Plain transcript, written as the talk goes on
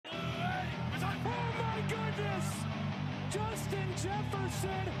goodness! Justin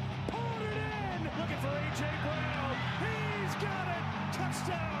Jefferson pulled it in! Looking for A.J. Brown. He's got it!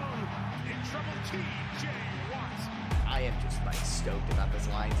 Touchdown! In trouble, T.J. Watt. I am just stoked about this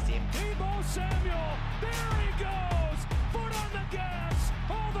Lions team. Deebo Samuel, there he goes! Foot on the gas,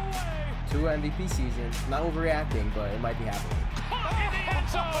 all the way! 2 MVP seasons. Not overreacting, but it might be happening. Caught in the end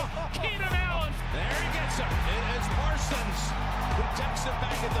zone! Keenan Allen! There he gets it. It is Parsons who takes it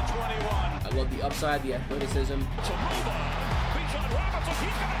back at the 21. I love the upside, the athleticism. To move on. Bijan Robinson,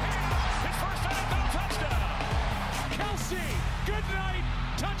 he's got a hand. His first NFL touchdown. Kelsey, good night.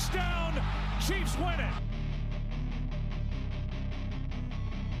 Touchdown. Chiefs win it.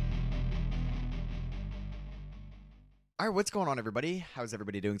 All right, what's going on, everybody? How's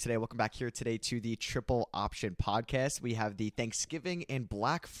everybody doing today? Welcome back here today to the Triple Option Podcast. We have the Thanksgiving and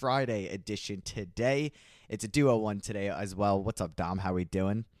Black Friday edition today. It's a duo one today as well. What's up, Dom? How we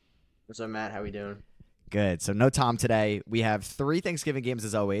doing? What's up, Matt? How we doing? Good. So no Tom today. We have 3 Thanksgiving games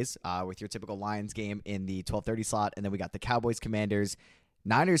as always, with your typical Lions game in the 12:30 slot, and then we got the Cowboys, Commanders,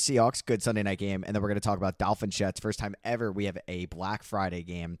 Niners, Seahawks, good Sunday night game, and then we're going to talk about Dolphins, Jets. First time ever we have a Black Friday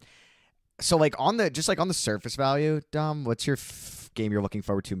game. So on the surface value, Dom, what's your game you're looking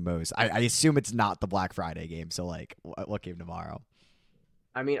forward to most? I assume it's not the Black Friday game. So what game tomorrow?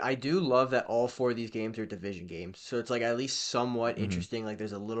 I mean, I do love that all 4 of these games are division games. So it's at least somewhat interesting.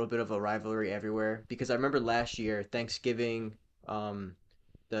 There's a little bit of a rivalry everywhere. Because I remember last year, Thanksgiving, the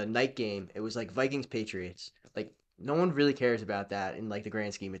night game, it was Vikings Patriots. No one really cares about that in the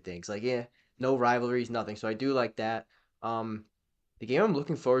grand scheme of things. No rivalries, nothing. So I do like that. The game I'm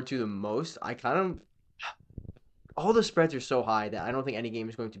looking forward to the most, all the spreads are so high that I don't think any game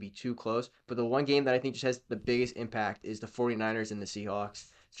is going to be too close. But the one game that I think just has the biggest impact is the 49ers and the Seahawks.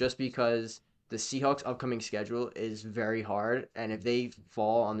 Just because the Seahawks' upcoming schedule is very hard. And if they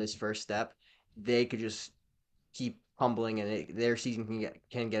fall on this first step, they could just keep humbling and their season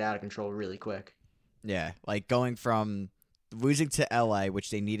can get out of control really quick. Yeah, going from losing to LA,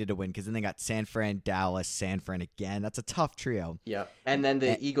 which they needed to win, because then they got San Fran, Dallas, San Fran again. That's a tough trio. Yeah, and then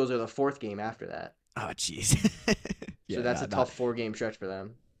the Eagles are the 4th game after that. Oh, jeez. So that's a tough 4-game stretch for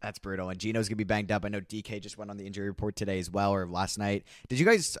them. That's brutal. And Gino's going to be banged up. I know DK just went on the injury report today as well, or last night. Did you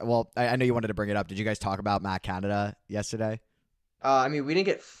guys, I know you wanted to bring it up. Did you guys talk about Matt Canada yesterday? I mean, we didn't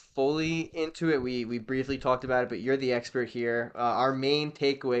get fully into it. We briefly talked about it, but you're the expert here. Our main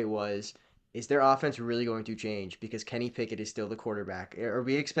takeaway was, is their offense really going to change? Because Kenny Pickett is still the quarterback. Are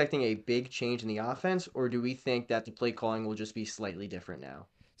we expecting a big change in the offense, or do we think that the play calling will just be slightly different now?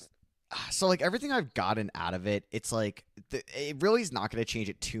 So everything I've gotten out of it, it's it really is not going to change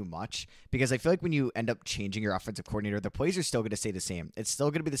it too much, because I feel when you end up changing your offensive coordinator, the plays are still going to stay the same. It's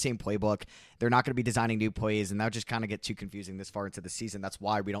still going to be the same playbook. They're not going to be designing new plays, and that would just kind of get too confusing this far into the season. That's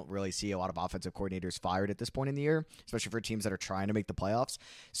why we don't really see a lot of offensive coordinators fired at this point in the year, especially for teams that are trying to make the playoffs.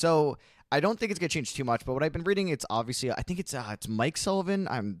 So I don't think it's going to change too much, but what I've been reading, it's obviously, I think it's Mike Sullivan.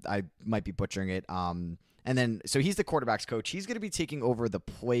 I might be butchering it. And then, so he's the quarterback's coach. He's going to be taking over the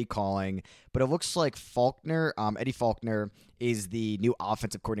play calling, but it looks like Faulkner, Eddie Faulkner, is the new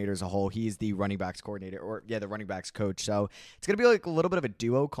offensive coordinator as a whole. He's the running backs coordinator, the running backs coach. So it's going to be a little bit of a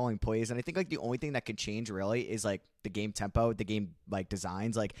duo calling plays. And I think the only thing that could change really is the game tempo, the game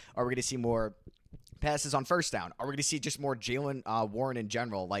designs. Are we going to see more passes on first down? Are we going to see just more Jaylen Warren in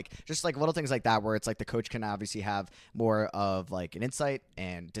general? Just little things like that, where it's the coach can obviously have more of an insight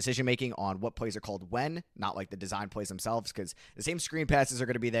and decision making on what plays are called when, not the design plays themselves, because the same screen passes are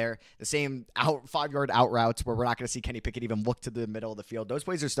going to be there, the same 5-yard out routes where we're not going to see Kenny Pickett even look to the middle of the field. Those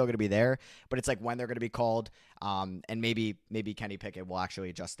plays are still going to be there, but it's when they're going to be called, and maybe Kenny Pickett will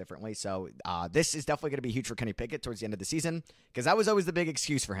actually adjust differently. So this is definitely going to be huge for Kenny Pickett towards the end of the season, because that was always the big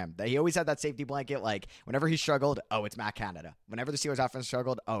excuse for him. That he always had that safety blanket. Whenever he struggled, oh, it's Matt Canada. Whenever the Steelers offense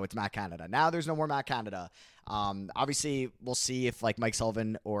struggled, oh, it's Matt Canada. Now there's no more Matt Canada. Obviously, we'll see if Mike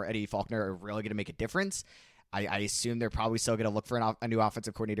Sullivan or Eddie Faulkner are really going to make a difference. I assume they're probably still going to look for a new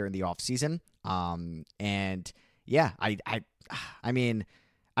offensive coordinator in the offseason. And yeah, I mean,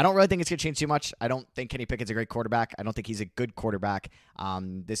 I don't really think it's going to change too much. I don't think Kenny Pickett's a great quarterback. I don't think he's a good quarterback.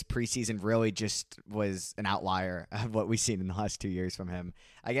 This preseason really just was an outlier of what we've seen in the last 2 years from him.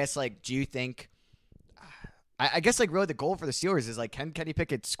 I guess, do you think... I guess really the goal for the Steelers is can Kenny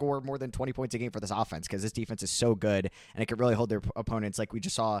Pickett score more than 20 points a game for this offense? Because this defense is so good and it could really hold their opponents. We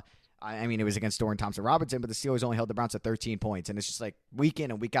just saw, I mean, it was against Dorian Thompson-Robinson, but the Steelers only held the Browns to 13 points. And it's just week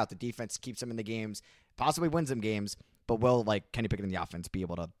in and week out, the defense keeps them in the games, possibly wins them games, but will Kenny Pickett in the offense be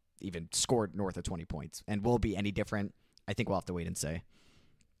able to even score north of 20 points? And will it be any different? I think we'll have to wait and see.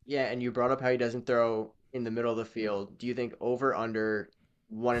 Yeah, and you brought up how he doesn't throw in the middle of the field. Do you think over under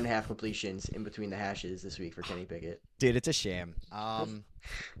 1.5 completions in between the hashes this week for Kenny Pickett. Dude, it's a shame.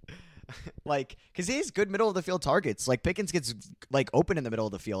 Like, because he has good middle of the field targets. Like, Pickens gets like open in the middle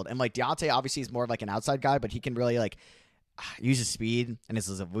of the field, and like Deontay obviously is more of like an outside guy, but he can really like use his speed and his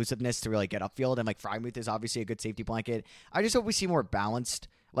elusiveness to really get upfield. And like Frymuth is obviously a good safety blanket. I just hope we see more balanced,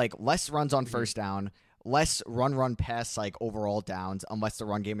 like less runs on first down, less run pass like overall downs, unless the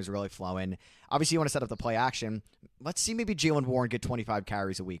run game is really flowing. Obviously, you want to set up the play action. Let's see maybe Jaylen Warren get 25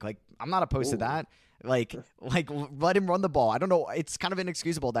 carries a week. Like, I'm not opposed to that. Like let him run the ball. I don't know. It's kind of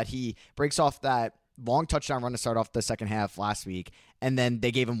inexcusable that he breaks off that long touchdown run to start off the second half last week, and then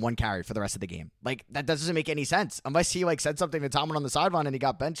they gave him 1 carry for the rest of the game. Like, that doesn't make any sense unless he like said something to Tomlin on the sideline and he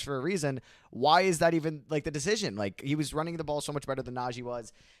got benched for a reason. Why is that even like the decision? Like, he was running the ball so much better than Najee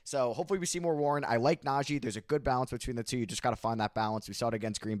was. So hopefully we see more Warren. I like Najee. There's a good balance between the two. You just got to find that balance. We saw it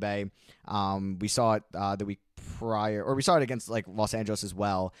against Green Bay. We saw it the week prior, or we saw it against like Los Angeles as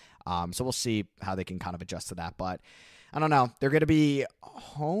well. So we'll see how they can kind of adjust to that. But I don't know. They're going to be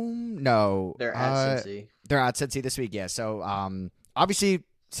home? No. They're at Cincy. They're at Cincy this week, yeah. So, obviously,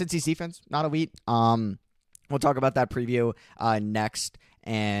 Cincy's defense, not elite. We'll talk about that preview next.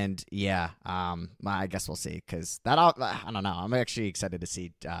 And, yeah, I guess we'll see. Because I don't know. I'm actually excited to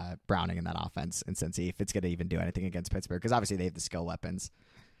see Browning in that offense in Cincy, if it's going to even do anything against Pittsburgh. Because, obviously, they have the skill weapons.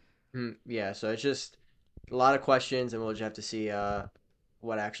 Yeah, so it's just a lot of questions, and we'll just have to see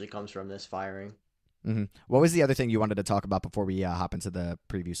what actually comes from this firing. Mm-hmm. What was the other thing you wanted to talk about before we hop into the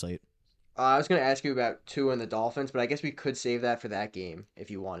preview slate? I was going to ask you about Tua and the Dolphins, but I guess we could save that for that game if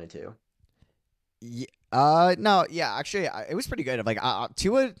you wanted to. Yeah, no, yeah, actually, it was pretty good. Like,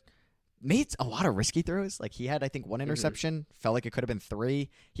 Tua made a lot of risky throws. Like, he had, I think, 1 interception. Felt like it could have been 3.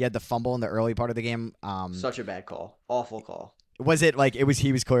 He had the fumble in the early part of the game. Such a bad call. Awful call. Was it like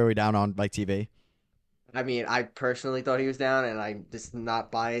he was clearly down on like TV? I mean, I personally thought he was down, and I'm just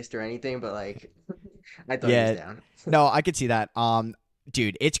not biased or anything, but like, I thought he was down. No, I could see that.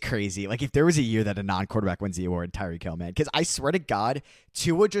 Dude, it's crazy. Like, if there was a year that a non-quarterback wins the award, Tyreek Hill, man. Because I swear to God,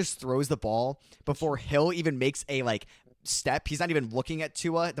 Tua just throws the ball before Hill even makes a like step. He's not even looking at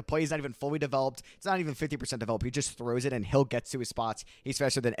Tua. The play is not even fully developed. It's not even 50% developed. He just throws it, and Hill gets to his spots. He's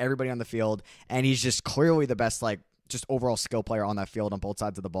faster than everybody on the field, and he's just clearly the best like just overall skill player on that field on both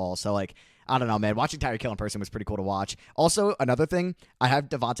sides of the ball. So like, I don't know, man. Watching Tyreek Hill in person was pretty cool to watch. Also, another thing, I have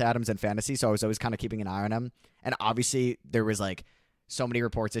Devonta Adams in fantasy, so I was always kind of keeping an eye on him. And obviously, there was like so many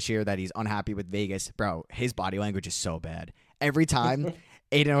reports this year that he's unhappy with Vegas. Bro, his body language is so bad. Every time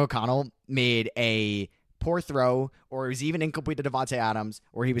Aiden O'Connell made a poor throw, or it was even incomplete to Devonta Adams,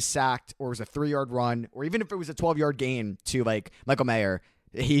 or he was sacked, or it was a 3-yard run, or even if it was a 12-yard gain to like Michael Mayer,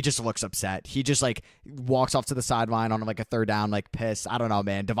 he just looks upset. He just like walks off to the sideline on like a 3rd down, like pissed. I don't know,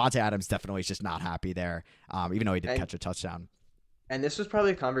 man. Devonta Adams definitely is just not happy there, even though he did catch a touchdown. And this was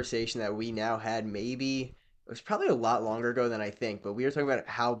probably a conversation that we now had maybe, it was probably a lot longer ago than I think, but we were talking about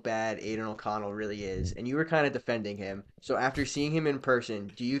how bad Aiden O'Connell really is, and you were kind of defending him. So after seeing him in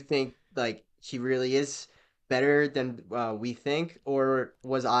person, do you think like he really is better than we think, or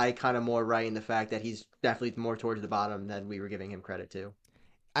was I kind of more right in the fact that he's definitely more towards the bottom than we were giving him credit to?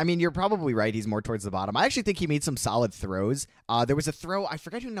 I mean, you're probably right. He's more towards the bottom. I actually think he made some solid throws. There was a throw. I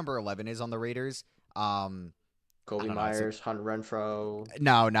forget who number 11 is on the Raiders. Kobe Myers, Hunter Renfrow.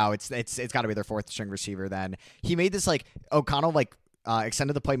 No, it's got to be their 4th string receiver. Then he made this like O'Connell like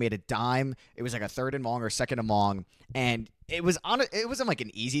extended the play, made a dime. It was like a 3rd and long or 2nd and long, and it wasn't like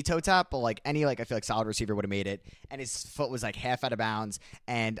an easy toe tap, but like any like I feel like solid receiver would have made it, and his foot was like half out of bounds.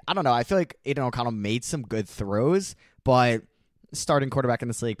 And I don't know. I feel like Aiden O'Connell made some good throws, but starting quarterback in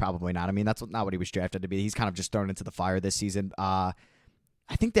this league, probably not. I mean, that's not what he was drafted to be. He's kind of just thrown into the fire this season.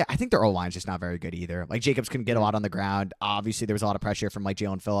 I think their O-line's just not very good either. Like, Jacobs couldn't get a lot on the ground. Obviously, there was a lot of pressure from like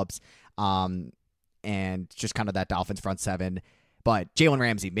Jalen Phillips, and just kind of that Dolphins front 7. But Jalen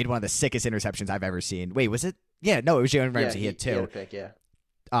Ramsey made one of the sickest interceptions I've ever seen.Ait, was it? Yeah, no, it was Jalen Ramsey. He had 2. He had a pick, yeah.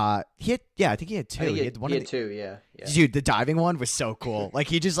 I think he had 2. He had 2, yeah. Dude, the diving one was so cool. Like,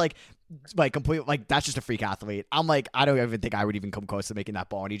 he just like completely, like, that's just a freak athlete. I'm like, I don't even think I would even come close to making that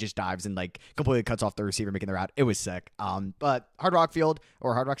ball, and he just dives and like completely cuts off the receiver making the route. It was sick. But Hard Rock Field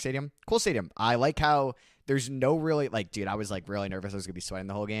or Hard Rock Stadium, cool stadium. I like how there's no really like, dude, I was like really nervous I was gonna be sweating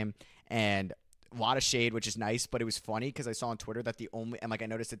the whole game, and a lot of shade, which is nice, but it was funny because I saw on Twitter that I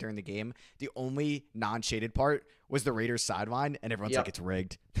noticed it during the game, the only non-shaded part was the Raiders sideline, and everyone's like, it's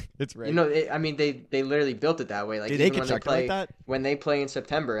rigged. It's rigged. You know, they literally built it that way. Like, they construct it like that? When they play in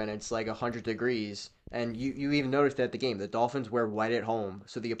September and it's like 100 degrees, and you even noticed that at the game, the Dolphins wear white at home,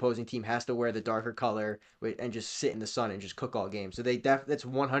 so the opposing team has to wear the darker color and just sit in the sun and just cook all game. So that's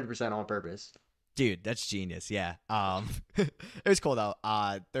 100% on purpose. Dude, that's genius. Yeah. It was cool though.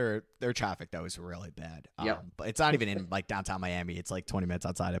 Their traffic though was really bad. Yep. But it's not even in like downtown Miami. It's like 20 minutes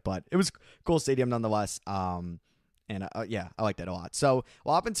outside it, but it was a cool stadium nonetheless. And yeah, I liked it a lot. So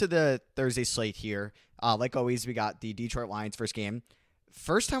we'll hop into the Thursday slate here. Like always, we got the Detroit Lions first game.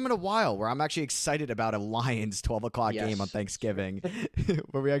 First time in a while where I'm actually excited about a Lions 12 o'clock game on Thanksgiving,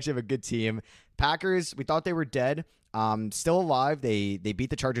 where we actually have a good team. Packers, we thought they were dead. Still alive. They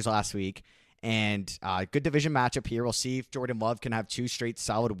beat the Chargers last week. And good division matchup here. We'll see if Jordan Love can have 2 straight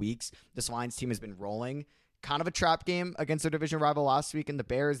solid weeks. This Lions team has been rolling. Kind of a trap game against their division rival last week in the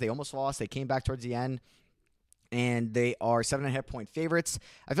Bears. They almost lost. They came back towards the end. And they are 7.5-point favorites.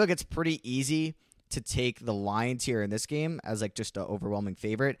 I feel like it's pretty easy to take the Lions here in this game as like just an overwhelming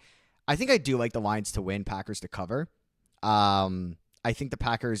favorite. I think I do like the Lions to win, Packers to cover. I think the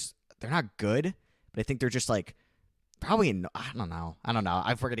Packers, they're not good, but I think they're just like probably, I don't know.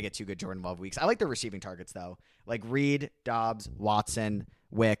 If we're going to get 2 good Jordan Love weeks. I like the receiving targets though. Like Reed, Dobbs, Watson,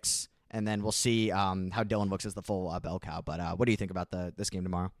 Wicks, and then we'll see how Dylan looks as the full bell cow. But what do you think about this game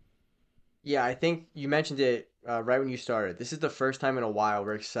tomorrow? Yeah, I think you mentioned it right when you started. This is the first time in a while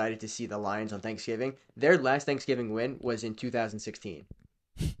we're excited to see the Lions on Thanksgiving. Their last Thanksgiving win was in 2016.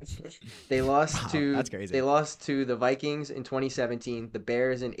 They lost to that's crazy. They lost to the Vikings in 2017, the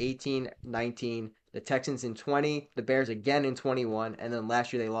Bears in 18-19, the Texans in 20, the Bears again in 21, and then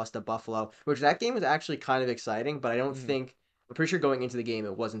last year they lost to Buffalo, which that game was actually kind of exciting, but I'm pretty sure going into the game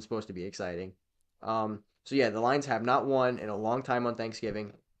it wasn't supposed to be exciting. So yeah, the Lions have not won in a long time on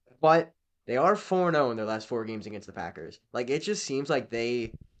Thanksgiving, but they are 4-0 in their last 4 games against the Packers. Like, it just seems like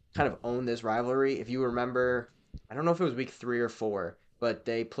they kind of own this rivalry. If you remember, I don't know if it was week 3 or 4, but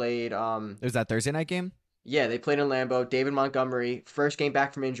they played... It was that Thursday night game? Yeah, they played in Lambeau. David Montgomery, first game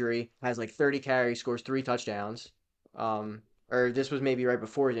back from injury, has like 30 carries, scores 3 touchdowns. Or this was maybe right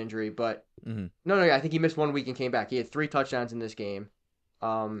before his injury, but... No, I think he missed 1 week and came back. He had 3 touchdowns in this game.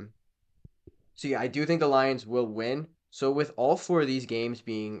 So yeah, I do think the Lions will win. So with all 4 of these games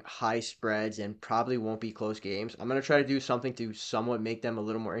being high spreads and probably won't be close games, I'm going to try to do something to somewhat make them a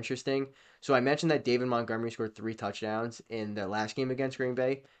little more interesting. So I mentioned that David Montgomery scored 3 touchdowns in the last game against Green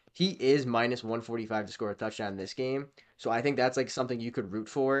Bay. He is minus 145 to score a touchdown in this game. So I think that's like something you could root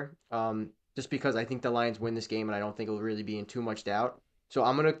for, just because I think the Lions win this game and I don't think it'll really be in too much doubt. So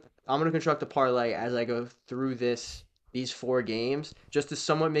I'm gonna construct a parlay as I go through these 4 games just to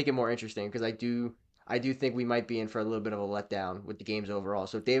somewhat make it more interesting, because I do think we might be in for a little bit of a letdown with the games overall.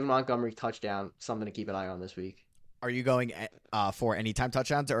 So David Montgomery touchdown, something to keep an eye on this week. Are you going for anytime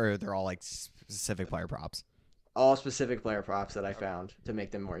touchdowns, or they're all like specific player props? All specific player props that I found to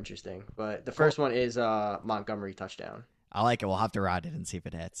make them more interesting. But the first one is Montgomery touchdown. I like it. We'll have to ride it and see if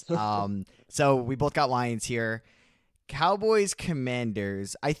it hits. So we both got Lions here. Cowboys,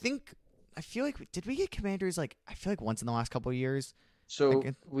 Commanders. I feel like did we get Commanders I feel like once in the last couple of years? So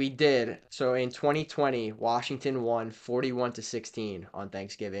we did. So in 2020, Washington won 41-16 on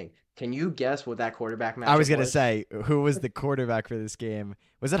Thanksgiving. Can you guess what that quarterback matchup was? I was gonna say, who was the quarterback for this game?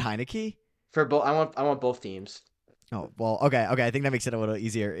 Was it Heineke? For both, I want both teams. Oh well, okay. I think that makes it a little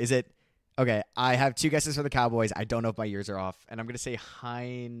easier. Is it okay? I have 2 guesses for the Cowboys. I don't know if my years are off, and I'm gonna say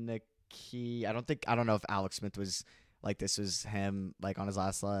Heineke. I don't know if Alex Smith was this was him on his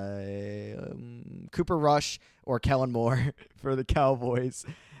last Cooper Rush or Kellen Moore for the Cowboys.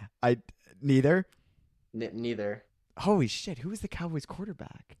 Neither. Neither. Holy shit! Who was the Cowboys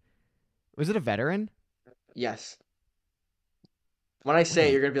quarterback? Was it a veteran? Yes. When I say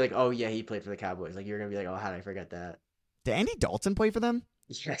it, you're gonna be like, "Oh yeah, he played for the Cowboys." Like you're gonna be like, "Oh, how did I forget that?" Did Andy Dalton play for them?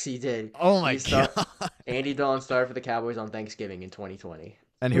 Yes, he did. Oh my god! Andy Dalton started for the Cowboys on Thanksgiving in 2020.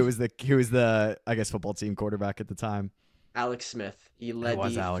 And who was the I guess football team quarterback at the time? Alex Smith. He led the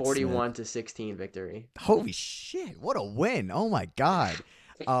 41-16 victory. Holy shit! What a win! Oh my god,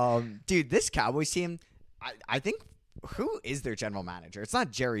 dude, this Cowboys team, I think. Who is their general manager? It's not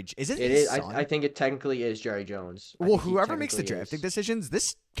Jerry. Is it? It is. I think it technically is Jerry Jones. Well, whoever makes the drafting decisions,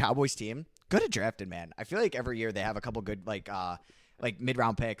 this Cowboys team, good at drafting, man. I feel like every year they have a couple good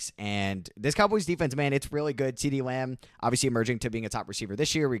mid-round picks, and this Cowboys defense, man, it's really good. CeeDee Lamb, obviously emerging to being a top receiver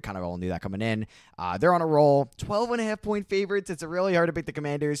this year. We kind of all knew that coming in. They're on a roll. 12.5-point favorites. It's really hard to pick the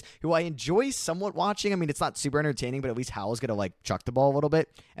Commanders, who I enjoy somewhat watching. I mean, it's not super entertaining, but at least Howell's going to chuck the ball a little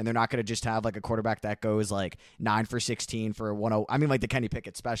bit, and they're not going to just have a quarterback that goes 9 for 16 for 1-0. I mean, the Kenny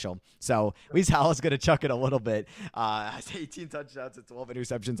Pickett special. So at least Howell's going to chuck it a little bit. Has 18 touchdowns and 12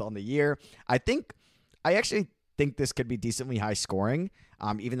 interceptions on the year. I actually think this could be decently high scoring,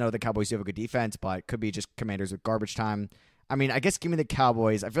 even though the Cowboys do have a good defense, but could be just Commanders with garbage time. I mean, I guess give me the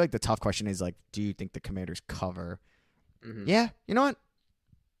Cowboys. I feel like the tough question is do you think the Commanders cover? Mm-hmm. Yeah, you know what?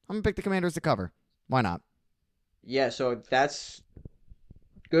 I'm going to pick the Commanders to cover. Why not? Yeah, so that's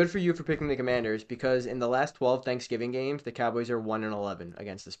good for you for picking the Commanders because in the last 12 Thanksgiving games, the Cowboys are 1-11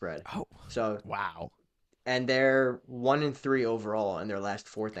 against the spread. Oh, So, wow. and they're 1-3 overall in their last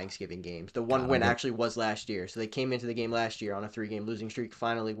 4 Thanksgiving games. The one God, I win get. actually was last year. So they came into the game last year on a 3-game losing streak,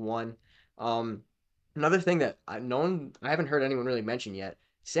 finally won. Um, Another thing that I haven't heard anyone really mention yet.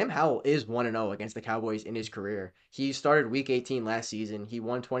 Sam Howell is 1-0 against the Cowboys in his career. He started week 18 last season. He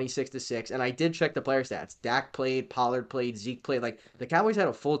won 26-6, and I did check the player stats. Dak played, Pollard played, Zeke played. Like the Cowboys had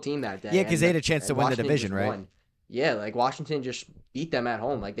a full team that Yeah, day, because they had a chance to and win the Washington just division, right? won. Yeah, like Washington just beat them at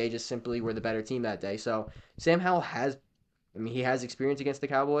home. Like they just simply were the better team that day. So Sam Howell has, I mean, he has experience against the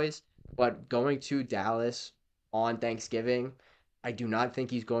Cowboys, but going to Dallas on Thanksgiving, I do not think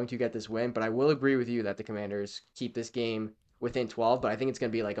he's going to get this win, but I will agree with you that the Commanders keep this game within 12, but I think it's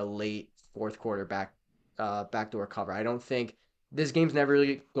going to be like a late fourth quarter backdoor cover. I don't think this game's never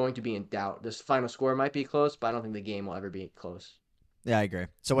really going to be in doubt. This final score might be close, but I don't think the game will ever be close. Yeah, I agree.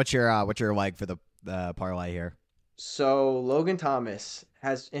 So what's your like for the parlay here? So Logan Thomas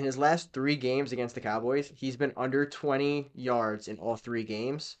has in his last 3 games against the Cowboys, he's been under 20 yards in all 3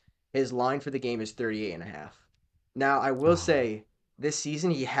 games. His line for the game is 38.5. Now, I will Oh, say this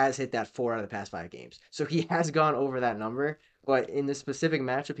season he has hit that 4 out of the past 5 games. So he has gone over that number, but in this specific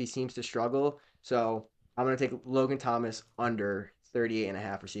matchup he seems to struggle. So I'm going to take Logan Thomas under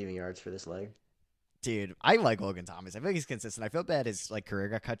 38.5 receiving yards for this leg. dude, I like Logan Thomas. I feel like he's consistent. I feel bad his like career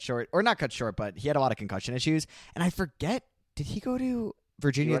got cut short, or not cut short, but he had a lot of concussion issues. And I forget, did he go to He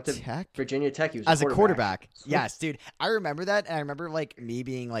Virginia went to Tech? Virginia Tech. He was As a quarterback. quarterback. Yes, dude. I remember that, and I remember like me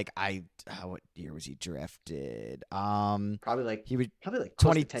being like, what year was he drafted? Probably like He was probably like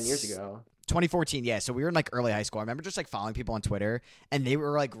close 20, to 10 years ago. 2014. Yeah, so we were in like early high school. I remember just like following people on Twitter, and they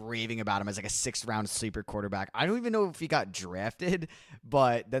were like raving about him as like a 6th round sleeper quarterback. I don't even know if he got drafted,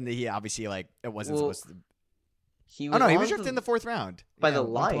 but then he obviously like it wasn't Well, supposed to. he Oh was no, he on was drafted in the 4th round. by Yeah, the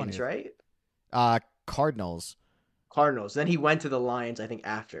Lions, 120th. right? Cardinals. Cardinals. Then he went to the Lions, I think,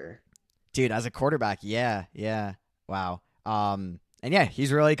 after. Dude, as a quarterback, yeah. Wow. And yeah,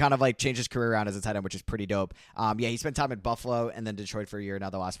 he's really kind of like changed his career around as a tight end, which is pretty dope. Yeah, he spent time at Buffalo and then Detroit for a year.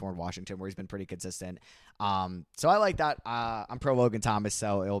 Now the last one in Washington, where he's been pretty consistent. So I like that. I'm pro Logan Thomas,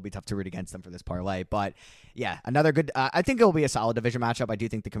 so it will be tough to root against them for this parlay. But yeah, another good. I think it will be a solid division matchup. I do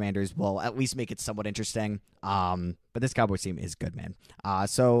think the Commanders will at least make it somewhat interesting. But this Cowboys team is good, man.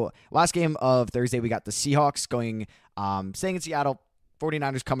 So last game of Thursday, we got the Seahawks going, staying in Seattle.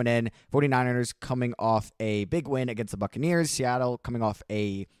 49ers coming in. 49ers coming off a big win against the Buccaneers. Seattle coming off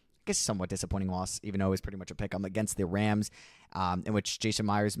a, I guess, somewhat disappointing loss, even though it was pretty much a pick 'em against the Rams, in which Jason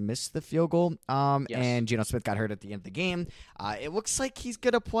Myers missed the field goal. Yes. And Geno Smith got hurt at the end of the game. It looks like he's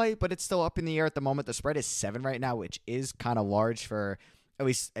going to play, but it's still up in the air at the moment. The spread is 7 right now, which is kind of large for at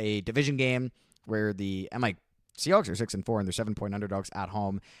least a division game where Seahawks are 6-4 and they're 7-point underdogs at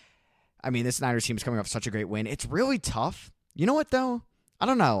home. I mean, this Niners team is coming off such a great win. It's really tough. You know what, though? I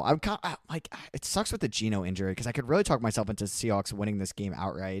don't know. It sucks with the Geno injury because I could really talk myself into Seahawks winning this game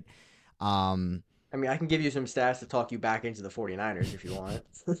outright. Um, I mean, I can give you some stats to talk you back into the 49ers if you want.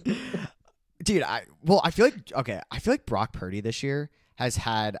 dude, I feel like Brock Purdy this year has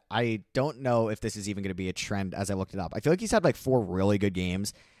had, I don't know if this is even going to be a trend as I looked it up. I feel like he's had like 4 really good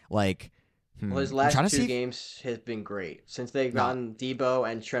games. Like, Well, his I'm last trying to 2 see. games have been great. Since they've gotten Debo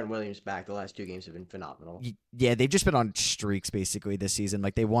and Trent Williams back, the last 2 games have been phenomenal. Yeah, they've just been on streaks basically this season.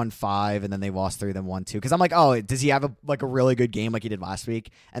 Like they won 5 and then they lost 3, then won 2. Because I'm like, oh, does he have a really good game like he did last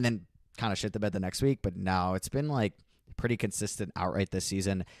week, and then kind of shit the bed the next week? But no, it's been like pretty consistent outright this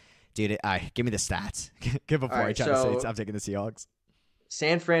season, dude. Give me the stats. Give before I try to say I'm taking the Seahawks.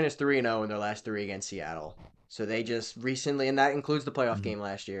 San Fran is 3-0 in their last 3 against Seattle. So they just recently, and that includes the playoff game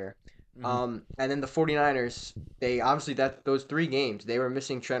last year. And then the 49ers, they obviously those 3 games, they were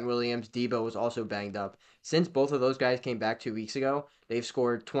missing Trent Williams. Debo was also banged up. Since both of those guys came back 2 weeks ago, they've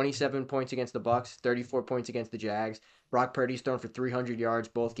scored 27 points against the Bucks, 34 points against the Jags. Brock Purdy's thrown for 300 yards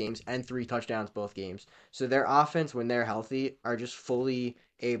both games and 3 touchdowns both games. So their offense, when they're healthy, are just fully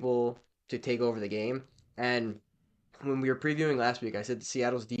able to take over the game. And when we were previewing last week, I said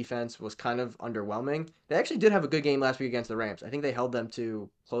Seattle's defense was kind of underwhelming. They actually did have a good game last week against the Rams. I think they held them to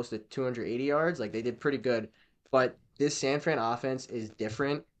close to 280 yards. Like they did pretty good. But this San Fran offense is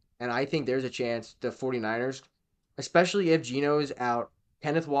different. And I think there's a chance the 49ers, especially if Geno's out,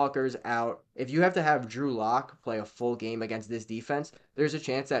 Kenneth Walker's out, if you have to have Drew Lock play a full game against this defense, there's a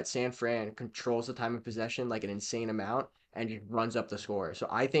chance that San Fran controls the time of possession like an insane amount and just runs up the score. So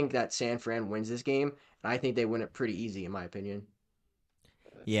I think that San Fran wins this game. I think they win it pretty easy, in my opinion.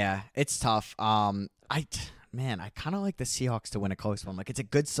 Yeah, it's tough. man, I kind of like the Seahawks to win a close one. Like, it's a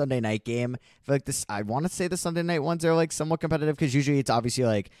good Sunday night game. I feel like this. I want to say the Sunday night ones are like somewhat competitive because usually it's obviously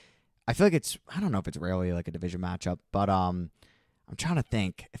like, I feel like it's. I don't know if it's rarely like a division matchup, but I'm trying to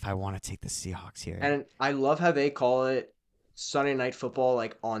think if I want to take the Seahawks here. And I love how they call it Sunday Night Football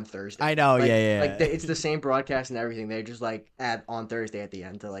like on Thursday. I know, like, yeah. Like it's the same broadcast and everything. They just like add on Thursday at the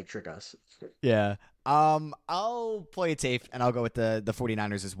end to like trick us. Yeah. I'll play it safe, and I'll go with the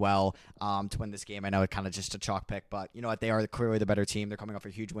 49ers as well to win this game. I know it's kind of just a chalk pick, but you know what? They are clearly the better team. They're coming off a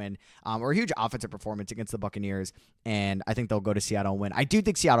huge win or a huge offensive performance against the Buccaneers, and I think they'll go to Seattle and win. I do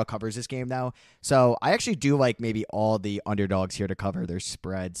think Seattle covers this game, though, so I actually do like maybe all the underdogs here to cover their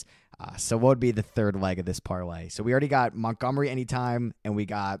spreads. So what would be the third leg of this parlay? So we already got Montgomery anytime, and we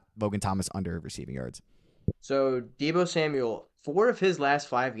got Logan Thomas under receiving yards. So Deebo Samuel, 4 of his last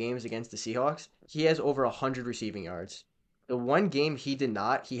 5 games against the Seahawks, he has over 100 receiving yards. The one game he did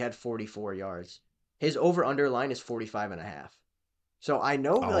not, he had 44 yards. His over-under line is 45.5. So I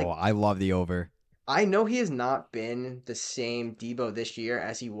know, I love the over. I know he has not been the same Deebo this year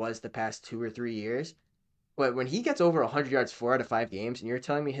as he was the past 2 or 3 years. But when he gets over 100 yards 4 out of 5 games, and you're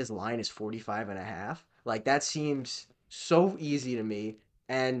telling me his line is 45.5, like that seems so easy to me.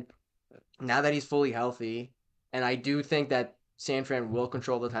 And now that he's fully healthy, and I do think that San Fran will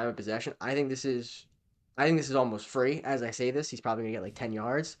control the time of possession, I think this is almost free. As I say this, he's probably gonna get like 10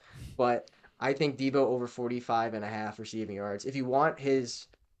 yards, but I think Debo over 45.5 receiving yards. If you want his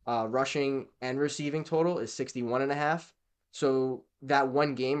rushing and receiving total is 61.5. So that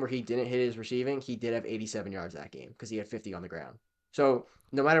one game where he didn't hit his receiving, he did have 87 yards that game because he had 50 on the ground. So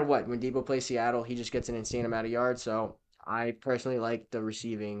no matter what, when Debo plays Seattle, he just gets an insane amount of yards. So I personally like the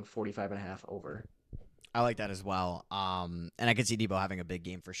receiving 45.5 over. I like that as well. And I could see Debo having a big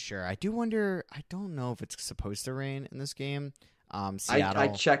game for sure. I do wonder. I don't know if it's supposed to rain in this game. Seattle. I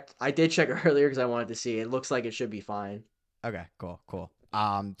checked. I did check earlier because I wanted to see. It looks like it should be fine. Okay, cool.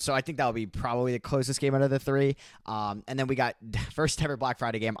 So I think that'll be probably the closest game out of the 3. And then we got first ever Black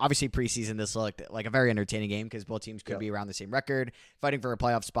Friday game. Obviously preseason, this looked like a very entertaining game because both teams could be around the same record, fighting for a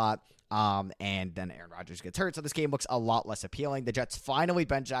playoff spot. And then Aaron Rodgers gets hurt, so this game looks a lot less appealing. The Jets finally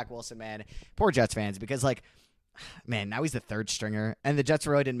bench Zach Wilson, man. Poor Jets fans, because man, now he's the third stringer, and the Jets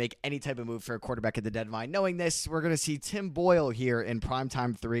really didn't make any type of move for a quarterback at the deadline. Knowing this, we're going to see Tim Boyle here in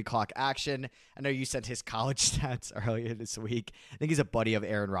primetime 3 o'clock action. I know you sent his college stats earlier this week. I think he's a buddy of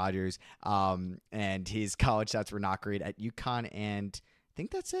Aaron Rodgers, and his college stats were not great at UConn, and I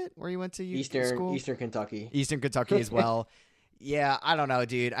think that's it, where he went to school? Eastern Kentucky. Eastern Kentucky as well. Yeah, I don't know,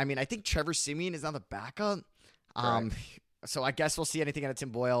 dude. I mean, I think Trevor Siemian is now the backup. So I guess we'll see anything out of Tim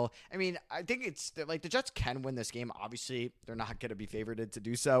Boyle. I mean, I think it's like the Jets can win this game. Obviously, they're not going to be favored to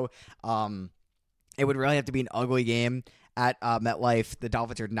do so. It would really have to be an ugly game at MetLife. The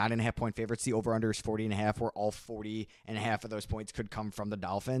Dolphins are 9.5-point favorites. The over-under is 40.5, where all 40.5 of those points could come from the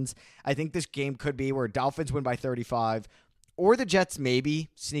Dolphins. I think this game could be where Dolphins win by 35, or the Jets maybe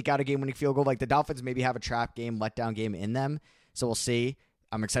sneak out a game-winning field goal. Like the Dolphins maybe have a trap game, letdown game in them. So we'll see.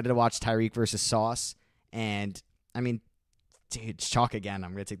 I'm excited to watch Tyreek versus Sauce. And, I mean, dude, it's chalk again.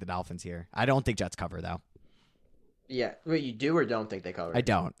 I'm going to take the Dolphins here. I don't think Jets cover, though. Yeah. Wait, you do or don't think they cover? I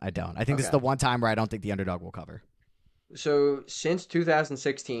don't. I think this is the one time where I don't think the underdog will cover. So since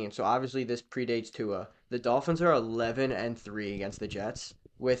 2016, so obviously this predates Tua, the Dolphins are 11-3 against the Jets,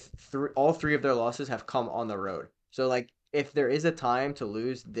 with all 3 of their losses have come on the road. So, like, if there is a time to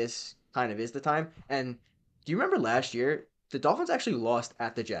lose, this kind of is the time. And do you remember last year? The Dolphins actually lost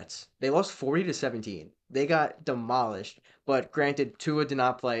at the Jets. They lost 40-17. They got demolished. But granted, Tua did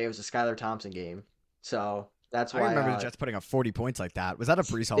not play. It was a Skylar Thompson game. So that's why. I remember the Jets putting up 40 points like that. Was that a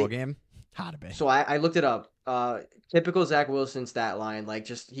Breece Hall game? Had to be. So I looked it up. Typical Zach Wilson stat line. Like,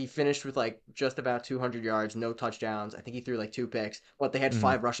 he finished with like just about 200 yards, no touchdowns. I think he threw like 2 picks, but they had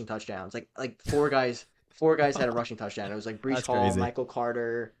 5 rushing touchdowns. Like four guys had a rushing touchdown. It was like Breece Hall, crazy. Michael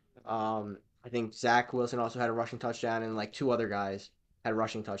Carter. I think Zach Wilson also had a rushing touchdown, and like 2 other guys had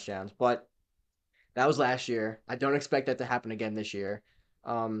rushing touchdowns. But that was last year. I don't expect that to happen again this year.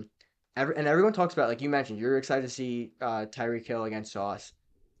 And everyone talks about, like you mentioned, you're excited to see Tyreek Hill against Sauce.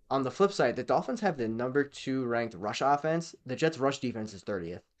 On the flip side, the Dolphins have the number 2 ranked rush offense. The Jets' rush defense is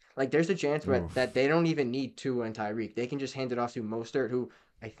 30th. Like, there's a chance that they don't even need Tua and Tyreek. They can just hand it off to Mostert, who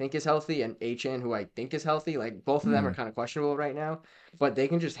I think is healthy, and Achane, who I think is healthy. Like, both of them are kind of questionable right now, but they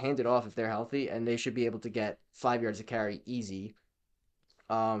can just hand it off if they're healthy, and they should be able to get 5 yards of carry easy.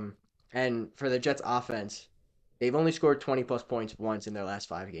 And for the Jets offense, they've only scored 20-plus points once in their last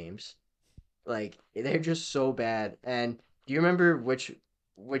 5 games. Like, they're just so bad. And do you remember which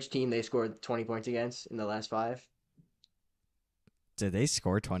team they scored 20 points against in the last 5? Did they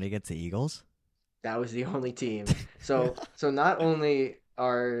score 20 against the Eagles? That was the only team. So not only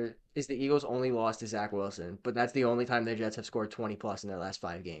is the Eagles' only loss to Zach Wilson, but that's the only time the Jets have scored 20 plus in their last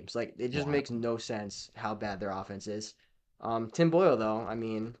 5 games. Like it just Wow. makes no sense how bad their offense is. Tim Boyle though, I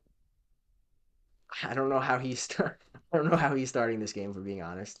mean, I don't know how I don't know how he's starting this game, for being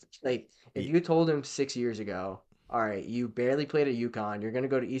honest. Like if He- you told him 6 years ago, all right, you barely played at UConn, you're gonna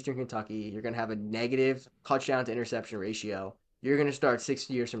go to Eastern Kentucky, you're gonna have a negative touchdown to interception ratio, you're gonna start 6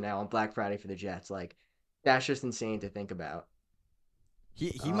 years from now on Black Friday for the Jets. Like that's just insane to think about.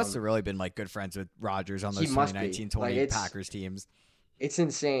 he must have Um, really been like good friends with Rodgers on he those must be 2019-20 like Packers teams. it's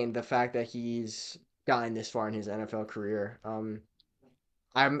insane the fact that he's gotten this far in his NFL career.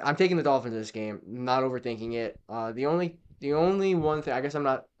 I'm taking the Dolphins this game, not overthinking it. The only one thing, I guess I'm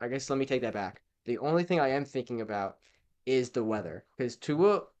not. I guess let me take that back. The only thing I am thinking about is the weather, because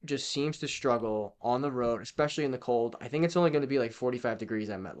Tua just seems to struggle on the road, especially in the cold. I think it's only going to be like 45 degrees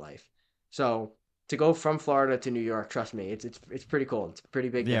at MetLife. So to go from Florida to New York, trust me, it's pretty cold. It's a pretty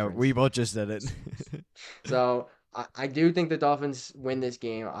big Yeah, difference. we both just did it. So I do think the Dolphins win this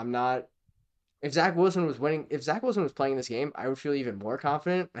game. I'm not. If Zach Wilson was playing this game, I would feel even more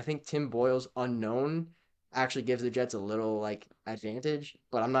confident. I think Tim Boyle's unknown actually gives the Jets a little like advantage,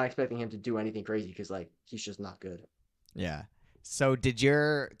 but I'm not expecting him to do anything crazy because like he's just not good. Yeah. So did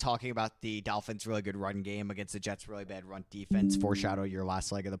your talking about the Dolphins' really good run game against the Jets' really bad run defense foreshadow your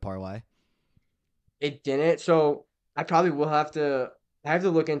last leg of the parlay? It didn't, so I probably will have to. I have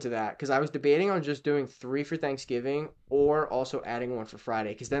to look into that because I was debating on just doing three for Thanksgiving or also adding one for Friday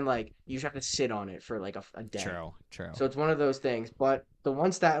because then like you just have to sit on it for like a day. True, true. So it's one of those things. But the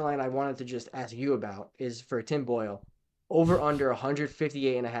one stat line I wanted to just ask you about is for Tim Boyle, over under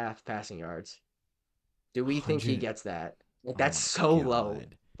 158 and a half passing yards. Do we think he 100. gets that? Like, Oh that's my so low.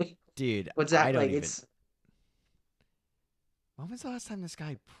 god, dude! What's I that don't like? even. It's When was the last time this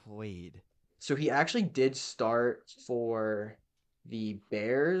guy played? so he actually did start for the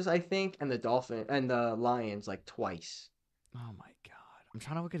Bears, I think, and the Dolphin and the Lions like twice. Oh my god! I'm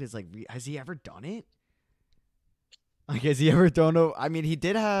trying to look at his like. Has he ever done it? Like, has he ever thrown a? I mean, he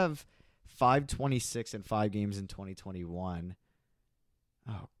did have 526 in 5 games in 2021.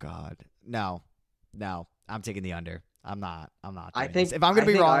 Oh god, no, no. I'm taking the under. I'm not. I'm not I doing this. think If I'm I gonna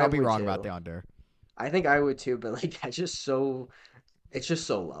be think wrong, I I'll be would wrong about too. the under. I think I would too, but like that's just so it's just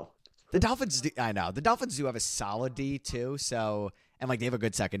so low. The Dolphins, I know the Dolphins do have a solid D too. So and like they have a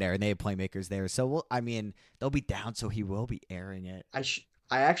good secondary and they have playmakers there. So I mean, they'll be down, so he will be airing it.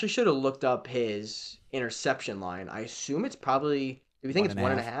 I actually should have looked up his interception line. I assume it's probably. Do we think One it's and a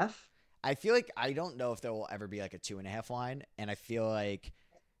one and a half. half? I feel like I don't know if there will ever be like a 2.5 line, and I feel like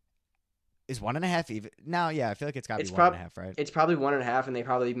is 1.5 even? No, yeah, I feel like it's got to It's be one and prob a half, right? it's probably one and a half, and they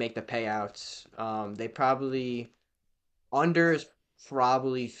probably make the payouts. They probably under is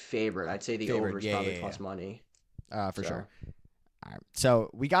probably favorite. I'd say the over Favored, is yeah, probably yeah, plus money. for So sure. All right. So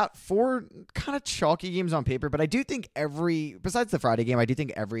we got 4 kind of chalky games on paper, but I do think besides the Friday game, I do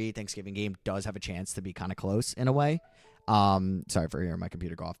think every Thanksgiving game does have a chance to be kind of close in a way. Sorry for hearing my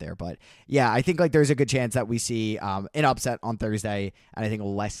computer go off there, but yeah, I think like there's a good chance that we see an upset on Thursday, and I think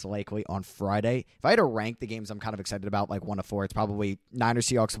less likely on Friday. If I had to rank the games I'm kind of excited about, like 1 to 4, it's probably Niners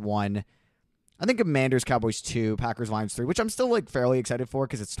Seahawks 1. I think Commanders Cowboys 2, Packers Lions 3, which I'm still like fairly excited for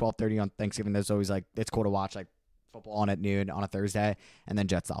because it's 12:30 on Thanksgiving. There's always like it's cool to watch like football on at noon on a Thursday, and then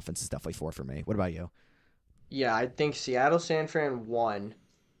Jets Dolphins is definitely 4 for me. What about you? yeah, I think Seattle San Fran won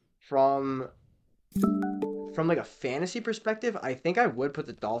from like a fantasy perspective. I think I would put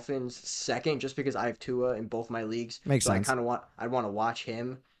the Dolphins second just because I have Tua in both my leagues. Makes So sense. I want to watch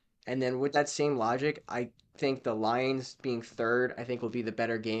him. And then with that same logic, I think the Lions being third, I think will be the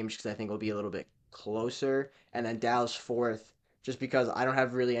better game just because I think it'll be a little bit closer. And then Dallas fourth, just because I don't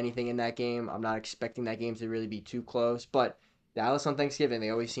have really anything in that game. I'm not expecting that game to really be too close. But Dallas on Thanksgiving, they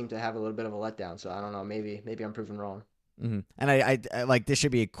always seem to have a little bit of a letdown. So I don't know. Maybe I'm proven wrong. And I like this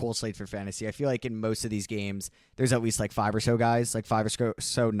should be a cool slate for fantasy. I feel like in most of these games, there's at least like 5 or so guys, like 5 or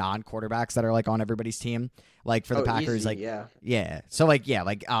so non-quarterbacks that are like on everybody's team. Like for the Packers, Easy, like yeah. yeah. So like yeah,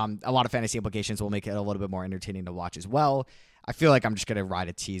 like a lot of fantasy implications will make it a little bit more entertaining to watch as well. I feel like I'm just gonna ride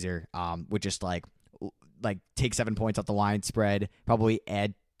a teaser, with just like take 7 points off the line spread, probably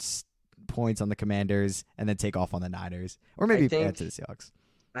add points on the Commanders, and then take off on the Niners, or maybe add to the Seahawks.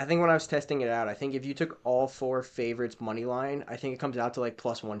 I think when I was testing it out, I think if you took all 4 favorites money line, I think it comes out to like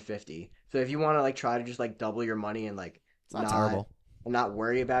plus 150. So if you want to like try to just like double your money and like It's not terrible. not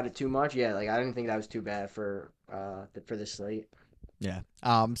worry about it too much, yeah, like I didn't think that was too bad for this slate. Yeah.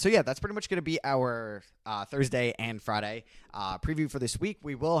 So yeah, that's pretty much going to be our Thursday and Friday preview for this week.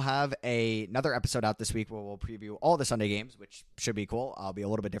 We will have another episode out this week where we'll preview all the Sunday games, which should be cool. I'll be a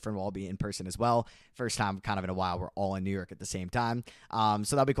little bit different. We'll all be in person as well. First time kind of in a while we're all in New York at the same time.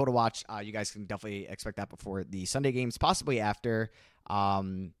 So that'll be cool to watch. You guys can definitely expect that before the Sunday games, possibly after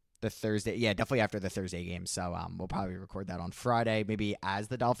the Thursday. Yeah, definitely after the Thursday game. So we'll probably record that on Friday, maybe as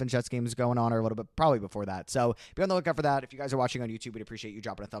the Dolphins-Jets game is going on, or a little bit probably before that. So be on the lookout for that. If you guys are watching on YouTube, we'd appreciate you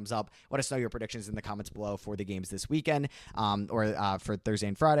dropping a thumbs up. Let us know your predictions in the comments below for the games this weekend, or for Thursday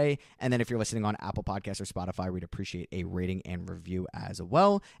and Friday. And then if you're listening on Apple Podcasts or Spotify, we'd appreciate a rating and review as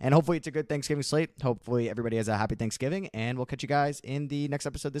well. And hopefully it's a good Thanksgiving slate. Hopefully everybody has a happy Thanksgiving, and we'll catch you guys in the next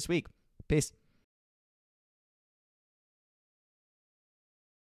episode this week. Peace.